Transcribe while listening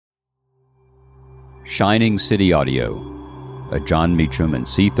Shining City Audio, a Jon Meacham and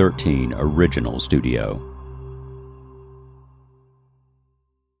C13 original studio.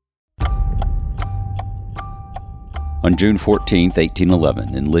 On June 14,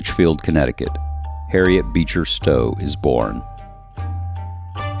 1811, in Litchfield, Connecticut, Harriet Beecher Stowe is born.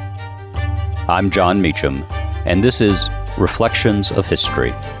 I'm Jon Meacham, and this is Reflections of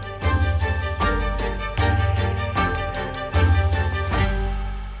History.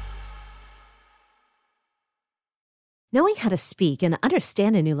 Knowing how to speak and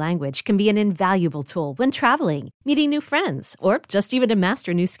understand a new language can be an invaluable tool when traveling, meeting new friends, or just even to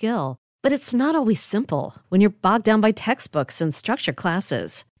master a new skill. But it's not always simple when you're bogged down by textbooks and structured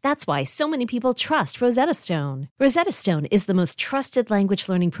classes. That's why so many people trust Rosetta Stone. Rosetta Stone is the most trusted language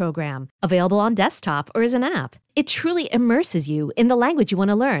learning program, available on desktop or as an app. It truly immerses you in the language you want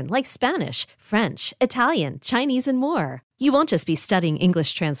to learn, like Spanish, French, Italian, Chinese, and more. You won't just be studying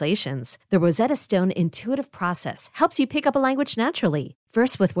English translations. The Rosetta Stone intuitive process helps you pick up a language naturally,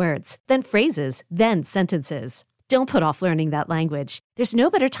 first with words, then phrases, then sentences. Don't put off learning that language. There's no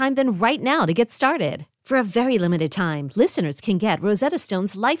better time than right now to get started. For a very limited time, listeners can get Rosetta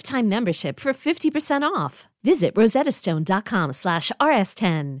Stone's lifetime membership for 50% off. Visit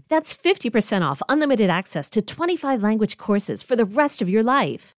rosettastone.com/rs10. That's 50% off unlimited access to 25 language courses for the rest of your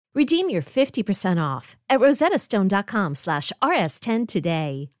life. Redeem your 50% off at rosettastone.com/rs10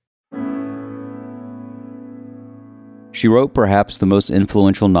 today. She wrote perhaps the most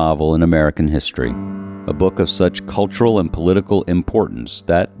influential novel in American history, a book of such cultural and political importance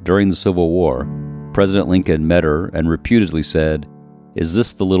that, during the Civil War, President Lincoln met her and reputedly said, "Is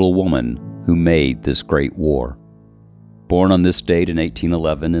this the little woman who made this great war?" Born on this date in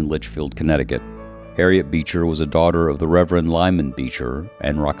 1811 in Litchfield, Connecticut, Harriet Beecher was a daughter of the Reverend Lyman Beecher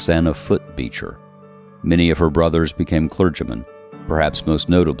and Roxana Foote Beecher. Many of her brothers became clergymen, perhaps most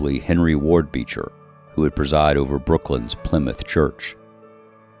notably Henry Ward Beecher, who would preside over Brooklyn's Plymouth Church.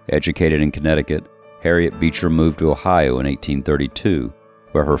 Educated in Connecticut, Harriet Beecher moved to Ohio in 1832,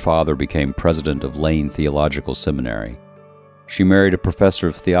 where her father became president of Lane Theological Seminary. She married a professor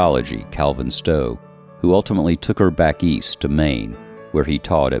of theology, Calvin Stowe, who ultimately took her back east to Maine, where he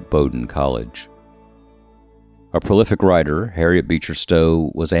taught at Bowdoin College. A prolific writer, Harriet Beecher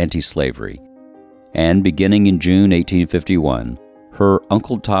Stowe was anti-slavery, and beginning in June 1851, her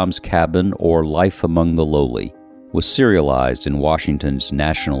Uncle Tom's Cabin or Life Among the Lowly was serialized in Washington's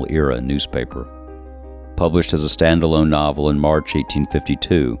National Era newspaper. Published as a standalone novel in March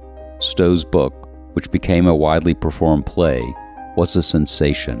 1852, Stowe's book, which became a widely performed play, was a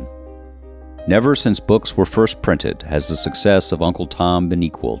sensation. Never since books were first printed has the success of Uncle Tom been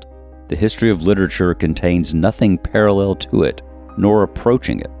equaled. The history of literature contains nothing parallel to it, nor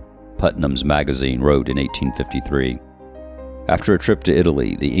approaching it, Putnam's magazine wrote in 1853. After a trip to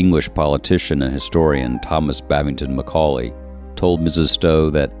Italy, the English politician and historian Thomas Babington Macaulay told Mrs. Stowe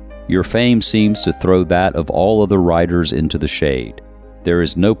that, "Your fame seems to throw that of all other writers into the shade. There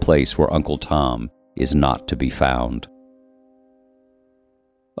is no place where Uncle Tom is not to be found."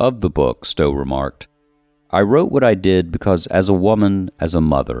 Of the book, Stowe remarked, "I wrote what I did because as a woman, as a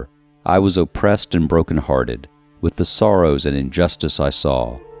mother, I was oppressed and broken-hearted with the sorrows and injustice I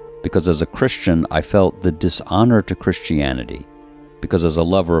saw, because as a Christian I felt the dishonor to Christianity, because as a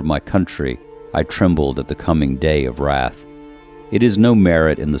lover of my country I trembled at the coming day of wrath. It is no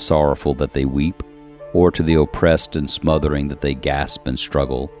merit in the sorrowful that they weep, or to the oppressed and smothering that they gasp and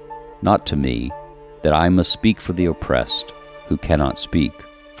struggle, not to me, that I must speak for the oppressed, who cannot speak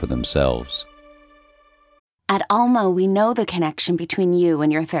for themselves." At Alma, we know the connection between you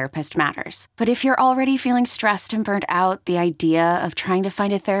and your therapist matters. But if you're already feeling stressed and burnt out, the idea of trying to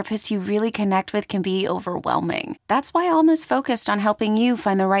find a therapist you really connect with can be overwhelming. That's why Alma's focused on helping you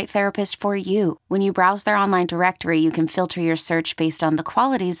find the right therapist for you. When you browse their online directory, you can filter your search based on the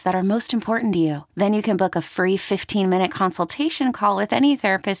qualities that are most important to you. Then you can book a free 15-minute consultation call with any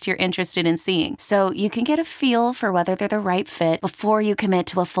therapist you're interested in seeing, so you can get a feel for whether they're the right fit before you commit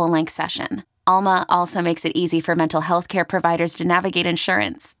to a full-length session. Alma also makes it easy for mental health care providers to navigate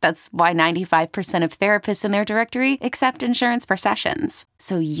insurance. That's why 95% of therapists in their directory accept insurance for sessions,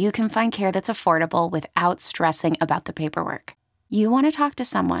 so you can find care that's affordable without stressing about the paperwork. You want to talk to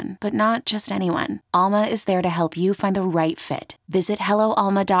someone, but not just anyone. Alma is there to help you find the right fit. Visit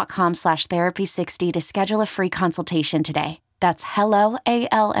helloalma.com/therapy60 to schedule a free consultation today. That's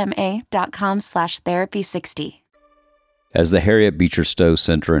helloalma.com/therapy60. As the Harriet Beecher Stowe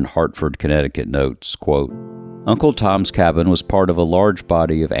Center in Hartford, Connecticut notes, quote, "Uncle Tom's Cabin was part of a large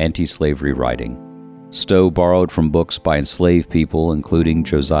body of anti-slavery writing. Stowe borrowed from books by enslaved people including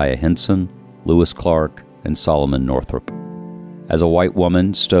Josiah Henson, Lewis Clark, and Solomon Northup. As a white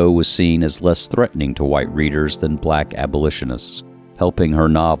woman, Stowe was seen as less threatening to white readers than black abolitionists, helping her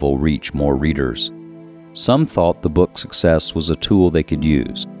novel reach more readers. Some thought the book's success was a tool they could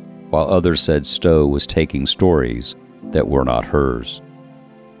use, while others said Stowe was taking stories that were not hers.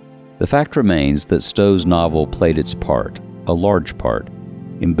 The fact remains that Stowe's novel played its part, a large part,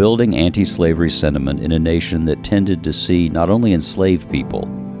 in building anti-slavery sentiment in a nation that tended to see not only enslaved people,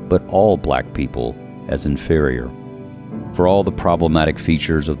 but all black people as inferior. For all the problematic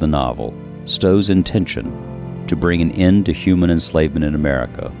features of the novel, Stowe's intention to bring an end to human enslavement in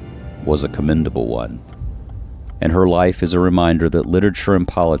America was a commendable one. And her life is a reminder that literature and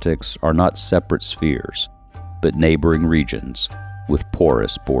politics are not separate spheres, but neighboring regions with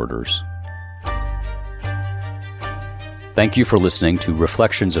porous borders. Thank you for listening to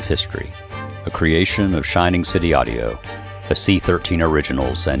Reflections of History, a creation of Shining City Audio, a C13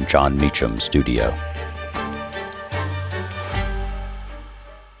 Originals and John Meacham studio.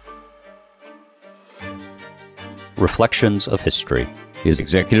 Reflections of History is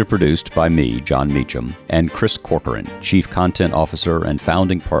executive produced by me, John Meacham, and Chris Corcoran, Chief Content Officer and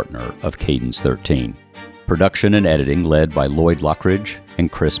founding partner of Cadence 13. Production and editing led by Lloyd Lockridge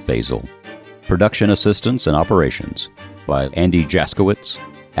and Chris Basil. Production assistance and operations by Andy Jaskowitz,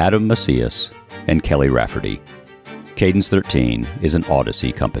 Adam Macias, and Kelly Rafferty. Cadence 13 is an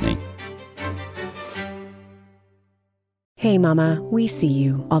Odyssey company. Hey Mama, we see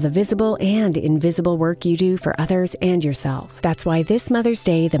you, all the visible and invisible work you do for others and yourself. That's why this Mother's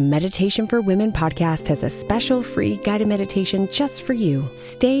Day, the Meditation for Women podcast has a special free guided meditation just for you.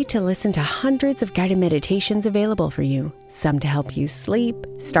 Stay to listen to hundreds of guided meditations available for you. Some to help you sleep,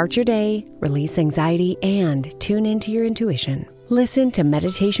 start your day, release anxiety, and tune into your intuition. Listen to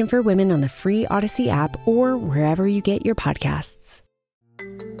Meditation for Women on the free Odyssey app or wherever you get your podcasts.